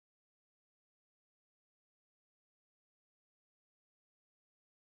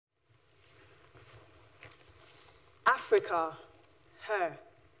Africa, her.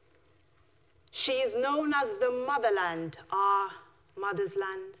 She is known as the motherland, our mother's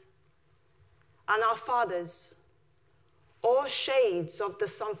land, and our fathers, all shades of the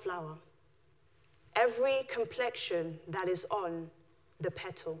sunflower, every complexion that is on the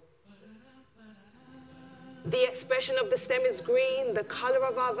petal. The expression of the stem is green, the color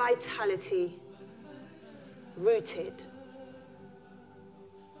of our vitality, rooted.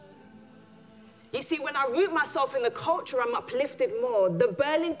 You see, when I root myself in the culture, I'm uplifted more. The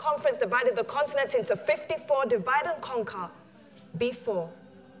Berlin Conference divided the continent into 54, divide and conquer, before.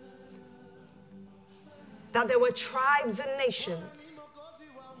 That there were tribes and nations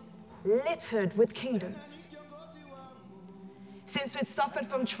littered with kingdoms. Since we'd suffered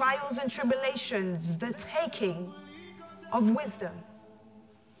from trials and tribulations, the taking of wisdom,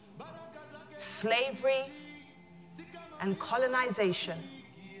 slavery, and colonization.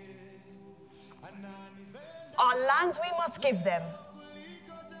 Our land we must give them,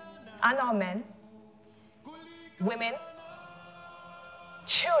 and our men, women,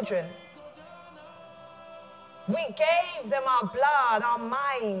 children. We gave them our blood, our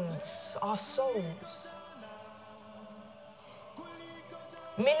minds, our souls.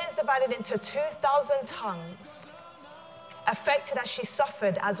 Millions divided into 2,000 tongues, affected as she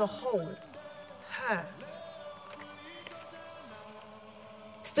suffered as a whole, her.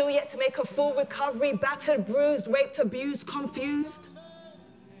 Still yet to make a full recovery, battered, bruised, raped, abused, confused,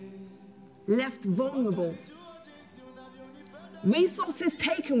 left vulnerable. Resources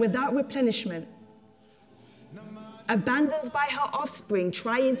taken without replenishment, abandoned by her offspring,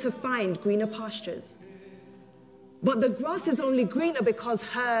 trying to find greener pastures. But the grass is only greener because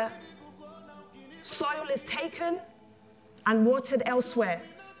her soil is taken and watered elsewhere,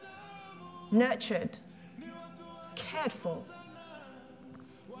 nurtured, cared for.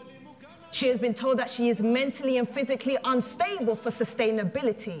 She has been told that she is mentally and physically unstable for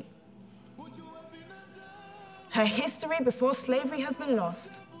sustainability. Her history before slavery has been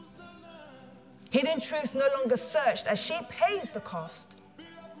lost. Hidden truths no longer searched as she pays the cost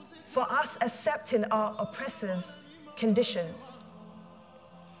for us accepting our oppressors' conditions.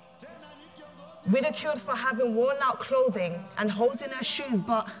 Ridiculed for having worn out clothing and holes in her shoes,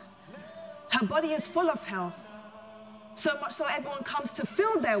 but her body is full of health. So much so everyone comes to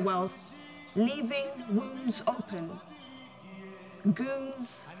fill their wealth, leaving wounds open,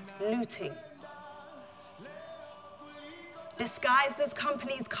 goons looting. Disguised as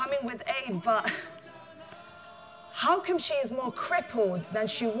companies coming with aid, but how come she is more crippled than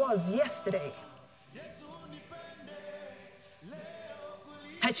she was yesterday?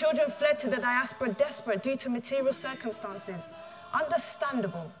 Her children fled to the diaspora desperate due to material circumstances.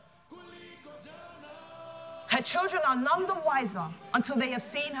 Understandable. Her children are none the wiser until they have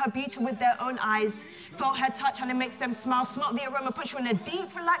seen her beauty with their own eyes, felt her touch and it makes them smile, smelt the aroma, puts you in a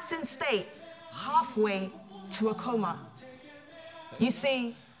deep, relaxing state, halfway to a coma. You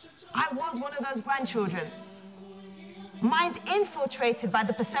see, I was one of those grandchildren. Mind infiltrated by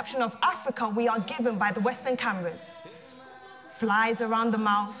the perception of Africa we are given by the Western cameras. Flies around the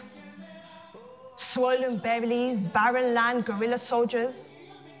mouth, swollen bellies, barren land, guerrilla soldiers.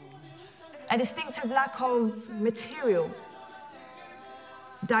 A distinctive lack of material,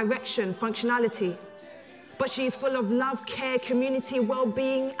 direction, functionality. But she is full of love, care, community,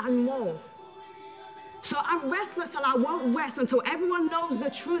 well-being, and more. So I'm restless and I won't rest until everyone knows the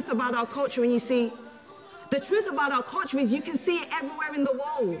truth about our culture. And you see, the truth about our culture is you can see it everywhere in the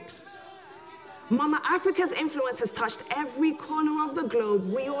world. Mama Africa's influence has touched every corner of the globe.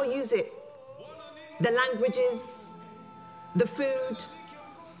 We all use it. The languages, the food,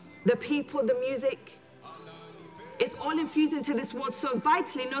 the people, the music. It's all infused into this world so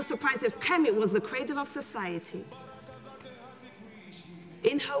vitally, no surprise if Kemet was the cradle of society.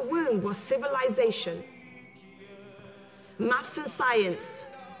 In her womb was civilization. Maths and science,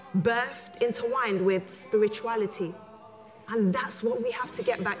 birthed, intertwined with spirituality. And that's what we have to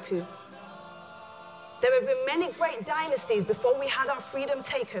get back to. There have been many great dynasties before we had our freedom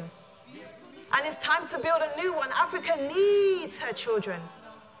taken. And it's time to build a new one. Africa needs her children,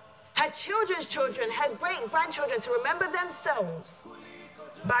 her children's children, her great-grandchildren to remember themselves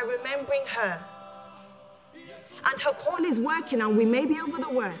by remembering her. And her call is working, and we may be over the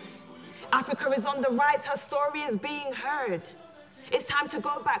worst. Africa is on the rise, her story is being heard. It's time to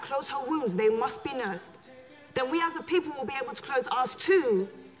go back, close her wounds, they must be nursed. Then we as a people will be able to close ours too,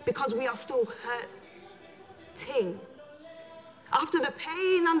 because we are still hurting. After the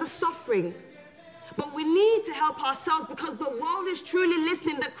pain and the suffering, but we need to help ourselves because the world is truly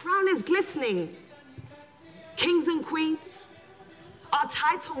listening, the crown is glistening. Kings and queens, our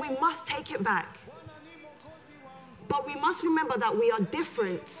title, we must take it back. But we must remember that we are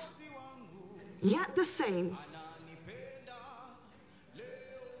different, yet the same.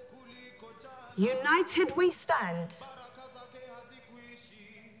 United we stand.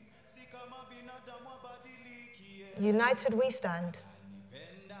 United we stand.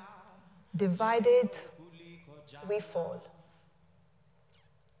 Divided we fall.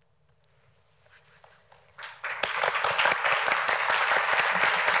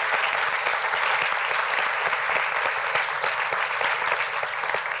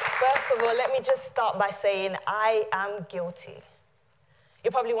 First of all, let me just start by saying I am guilty.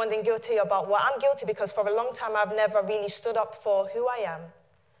 You're probably wondering, guilty about what? I'm guilty because for a long time I've never really stood up for who I am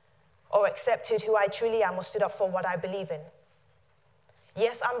or accepted who I truly am or stood up for what I believe in.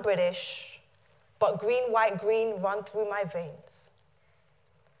 Yes, I'm British, but green, white, green run through my veins.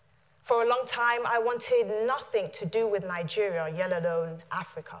 For a long time, I wanted nothing to do with Nigeria, yet alone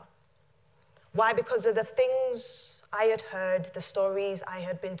Africa. Why? Because of the things I had heard, the stories I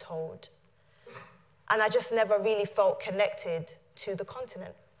had been told. And I just never really felt connected to the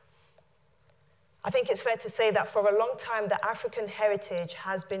continent. I think it's fair to say that for a long time, the African heritage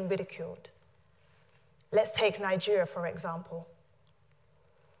has been ridiculed. Let's take Nigeria, for example.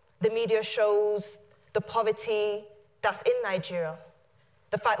 The media shows the poverty that's in Nigeria,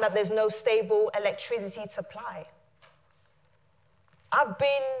 the fact that there's no stable electricity supply. I've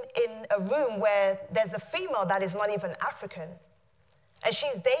been in a room where there's a female that is not even African, and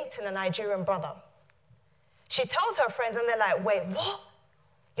she's dating a Nigerian brother. She tells her friends, and they're like, wait, what?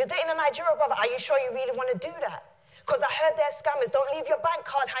 You're dating a Nigerian brother? Are you sure you really want to do that? Because I heard they're scammers. Don't leave your bank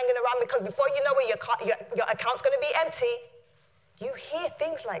card hanging around because before you know it, your account's going to be empty. You hear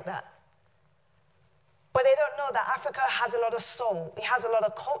things like that. But they don't know that Africa has a lot of soul. It has a lot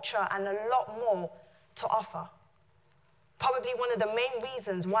of culture and a lot more to offer. Probably one of the main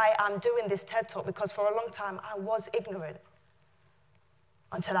reasons why I'm doing this TED Talk, because for a long time I was ignorant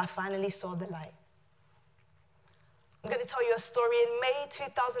until I finally saw the light. I'm going to tell you a story. In May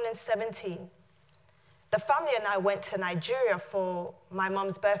 2017, the family and I went to Nigeria for my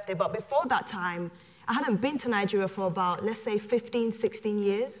mom's birthday, but before that time, I hadn't been to Nigeria for about, let's say, 15, 16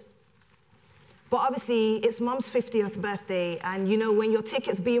 years. But obviously, it's mom's 50th birthday, and you know, when your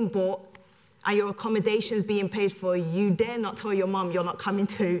ticket's being bought and your accommodation's being paid for, you dare not tell your mom you're not coming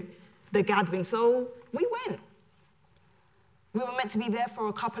to the gathering. So we went. We were meant to be there for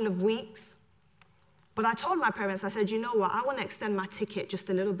a couple of weeks. But I told my parents, I said, you know what, I want to extend my ticket just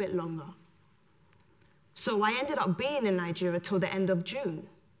a little bit longer. So I ended up being in Nigeria till the end of June.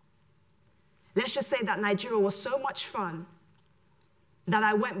 Let's just say that Nigeria was so much fun that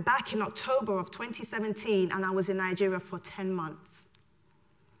I went back in October of 2017 and I was in Nigeria for 10 months.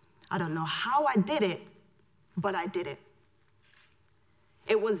 I don't know how I did it, but I did it.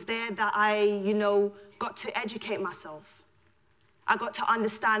 It was there that I, got to educate myself. I got to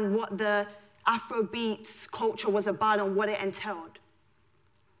understand what the Afrobeats culture was about and what it entailed.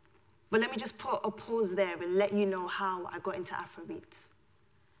 But let me just put a pause there and let you know how I got into Afrobeats.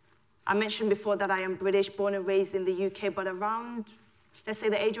 I mentioned before that I am British, born and raised in the UK, but around, let's say,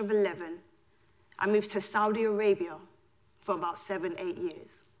 the age of 11, I moved to Saudi Arabia for about 7, 8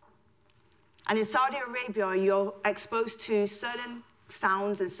 years. And in Saudi Arabia, you're exposed to certain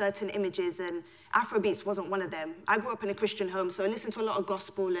sounds and certain images, and Afrobeats wasn't one of them. I grew up in a Christian home, so I listened to a lot of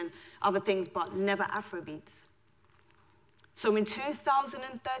gospel and other things, but never Afrobeats. So in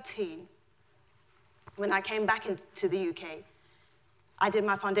 2013, when I came back into the UK, I did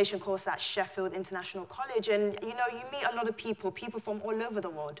my foundation course at Sheffield International College, and you meet a lot of people from all over the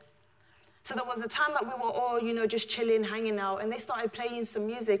world. So there was a time that we were all, just chilling, hanging out, and they started playing some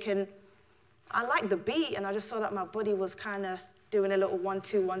music, and I liked the beat, and I just saw that my body was kind of doing a little 1,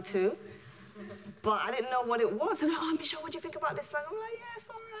 2, 1, 2. But I didn't know what it was. And they're like, oh, Michelle, what do you think about this song? I'm like, yeah, it's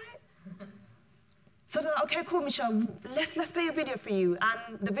all right. So they're like, okay, cool, Michelle, let's play a video for you.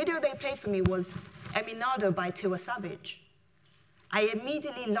 And the video they played for me was Eminado by Tiwa Savage. I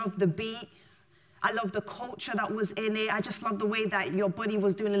immediately loved the beat. I loved the culture that was in it. I just loved the way that your body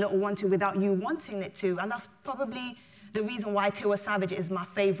was doing a little 1, 2 without you wanting it to. And that's probably the reason why Tiwa Savage is my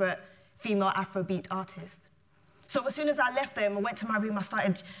favorite female Afrobeat artist. So as soon as I left them, I went to my room, I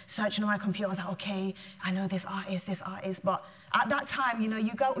started searching on my computer. I was like, okay, I know this artist. But at that time, you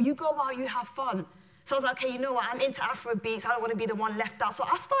go out, you have fun. So I was like, okay, you know what, I'm into Afrobeats. I don't want to be the one left out. So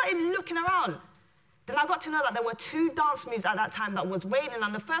I started looking around. Then I got to know that there were 2 dance moves at that time that was reigning,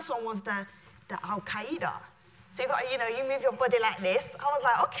 and the first one was the Al-Qaeda. So you got, you move your body like this. I was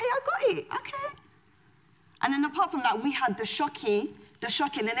like, okay, I got it, okay. And then apart from that, we had the shocking,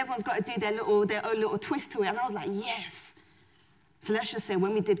 and then everyone's got to do their own little twist to it. And I was like, yes. So let's just say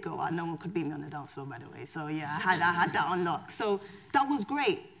when we did go out, no one could beat me on the dance floor, by the way. So yeah, I had that unlocked. So that was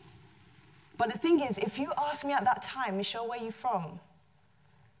great. But the thing is, if you ask me at that time, Michelle, where are you from?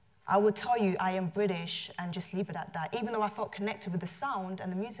 I would tell you I am British and just leave it at that. Even though I felt connected with the sound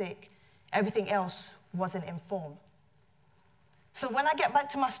and the music, everything else wasn't in form. So when I get back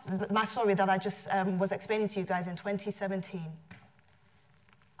to my story that I just was explaining to you guys in 2017,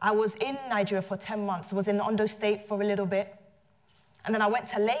 I was in Nigeria for 10 months, was in Ondo State for a little bit, and then I went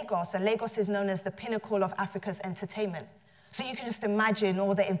to Lagos, and Lagos is known as the pinnacle of Africa's entertainment. So you can just imagine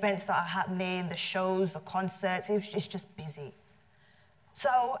all the events that are happening, the shows, the concerts, it's just busy.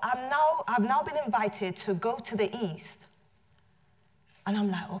 So I've now been invited to go to the East, and I'm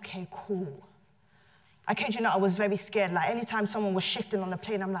like, okay, cool. I kid you not, I was very scared. Like, anytime someone was shifting on the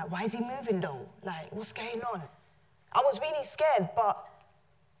plane, I'm like, why is he moving though? Like, what's going on? I was really scared, but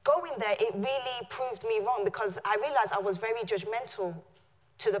going there, it really proved me wrong because I realized I was very judgmental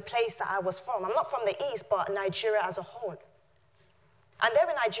to the place that I was from. I'm not from the East, but Nigeria as a whole. And there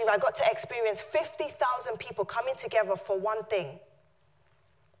in Nigeria, I got to experience 50,000 people coming together for one thing: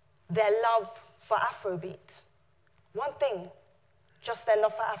 their love for Afrobeats. One thing, just their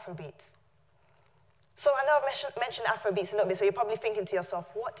love for Afrobeats. So I know I've mentioned Afrobeats a little bit, so you're probably thinking to yourself,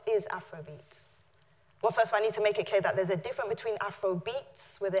 what is Afrobeats? Well, first of all, I need to make it clear that there's a difference between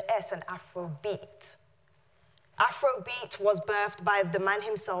Afrobeats with an S and Afrobeat. Afrobeat was birthed by the man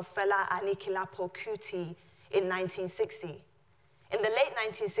himself, Fela Anikulapo Kuti, in 1960. In the late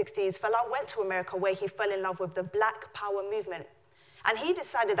 1960s, Fela went to America where he fell in love with the Black Power movement. And he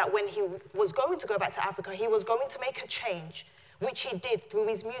decided that when he was going to go back to Africa, he was going to make a change, which he did through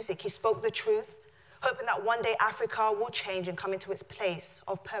his music. He spoke the truth, hoping that one day Africa will change and come into its place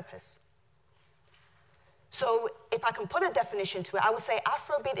of purpose. So if I can put a definition to it, I would say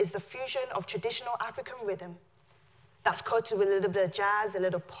Afrobeat is the fusion of traditional African rhythm that's coated with a little bit of jazz, a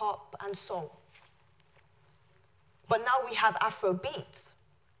little pop, and soul. But now we have Afrobeats,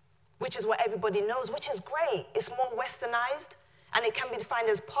 which is what everybody knows, which is great. It's more westernized, and it can be defined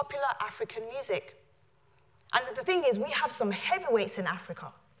as popular African music. And the thing is, we have some heavyweights in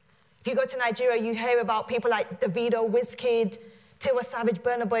Africa. If you go to Nigeria, you hear about people like Davido, Wizkid, Tiwa Savage,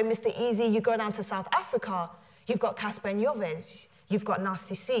 Burna Boy, Mr. Easy. You go down to South Africa, you've got Casper and Yoves, you've got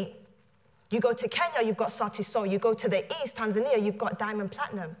Nasty C. You go to Kenya, you've got Sauti Sol. You go to the East, Tanzania, you've got Diamond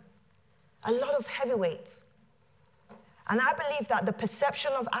Platinum. A lot of heavyweights. And I believe that the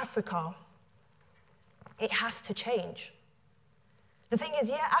perception of Africa, it has to change. The thing is,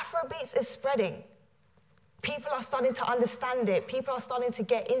 yeah, Afrobeats is spreading. People are starting to understand it. People are starting to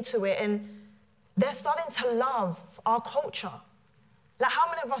get into it, and they're starting to love our culture. Like, how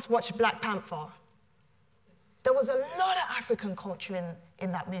many of us watched Black Panther? There was a lot of African culture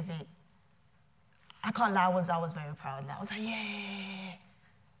in that movie. I can't lie, I was very proud. I was like, yeah.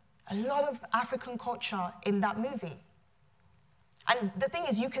 A lot of African culture in that movie. And the thing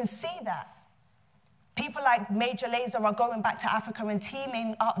is, you can see that. People like Major Lazer are going back to Africa and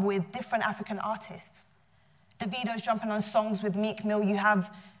teaming up with different African artists. Davido's jumping on songs with Meek Mill. You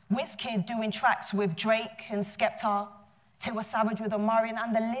have Wizkid doing tracks with Drake and Skepta, Tiwa Savage with Omarion,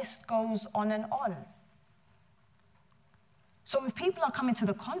 and the list goes on and on. So if people are coming to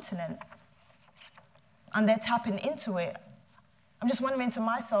the continent and they're tapping into it, I'm just wondering to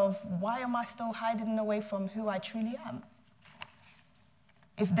myself, why am I still hiding away from who I truly am?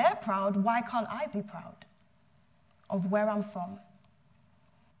 If they're proud, why can't I be proud of where I'm from?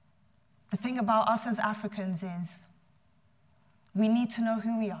 The thing about us as Africans is we need to know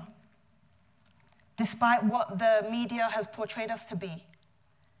who we are. Despite what the media has portrayed us to be,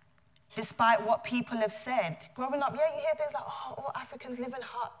 despite what people have said. Growing up, yeah, you hear things like, oh, all Africans live in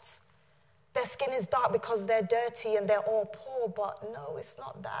huts. Their skin is dark because they're dirty and they're all poor, but no, it's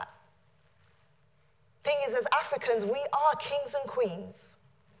not that. Thing is, as Africans, we are kings and queens.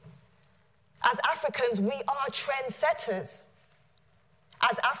 As Africans, we are trendsetters.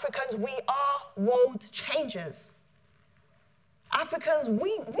 As Africans, we are world changers. Africans,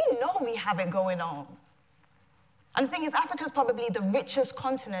 we know we have it going on. And the thing is, Africa is probably the richest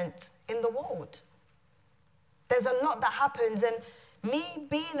continent in the world. There's a lot that happens, and me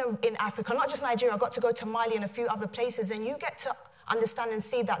being in Africa, not just Nigeria, I got to go to Mali and a few other places, and you get to understand and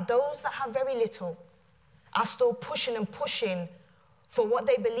see that those that have very little are still pushing and pushing for what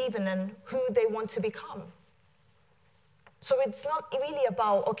they believe in and who they want to become. So it's not really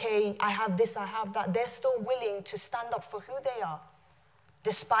about, okay, I have this, I have that. They're still willing to stand up for who they are,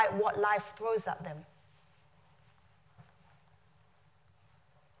 despite what life throws at them.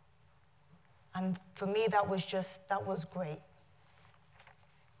 And for me, that was great.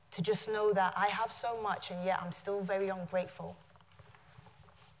 To just know that I have so much, and yet I'm still very ungrateful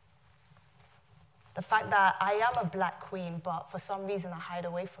The fact that I am a black queen, but for some reason I hide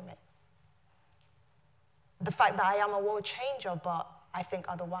away from it. The fact that I am a world changer, but I think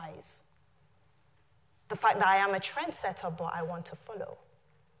otherwise. The fact that I am a trendsetter, but I want to follow.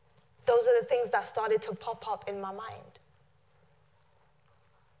 Those are the things that started to pop up in my mind.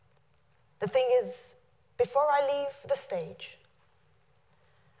 The thing is, before I leave the stage,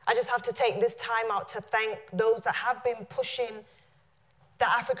 I just have to take this time out to thank those that have been pushing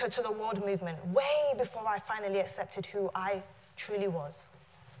the Africa to the World movement way before I finally accepted who I truly was.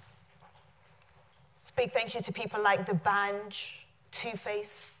 Big thank you to people like D'banj,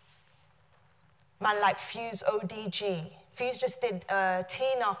 Two-Face, man like Fuse ODG. Fuse just did a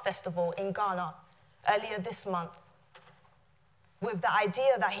Tina festival in Ghana earlier this month with the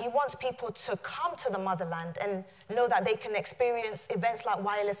idea that he wants people to come to the motherland and know that they can experience events like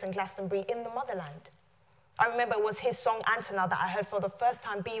Wireless and Glastonbury in the motherland. I remember it was his song Antenna that I heard for the first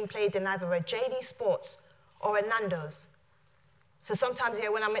time being played in either a JD Sports or a Nando's. So sometimes, yeah,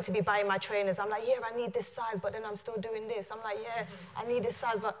 when I'm meant to be buying my trainers, I'm like, yeah, I need this size, but then I'm still doing this. I'm like, yeah, I need this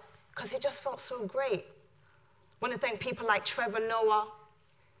size, but because it just felt so great. I want to thank people like Trevor Noah,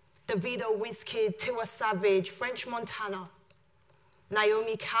 Davido Wizkid, Tiwa Savage, French Montana,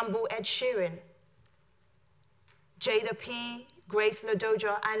 Naomi Campbell, Ed Sheeran, Jada P, Grace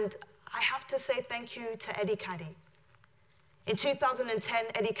LaDoja, and I have to say thank you to Eddie Caddy. In 2010,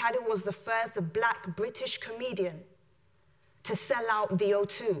 Eddie Caddy was the first black British comedian to sell out the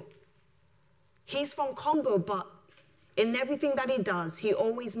O2. He's from Congo, but in everything that he does, he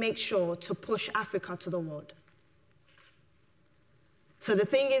always makes sure to push Africa to the world. So the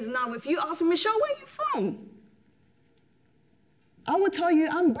thing is now, if you ask me, Michelle, where are you from? I will tell you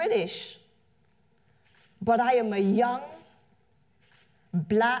I'm British, but I am a young,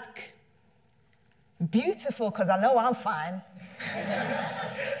 black, beautiful, because I know I'm fine,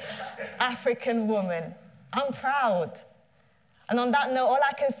 African woman. I'm proud. And on that note, all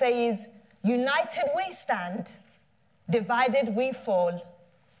I can say is, united we stand, divided we fall.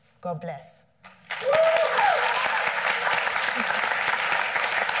 God bless.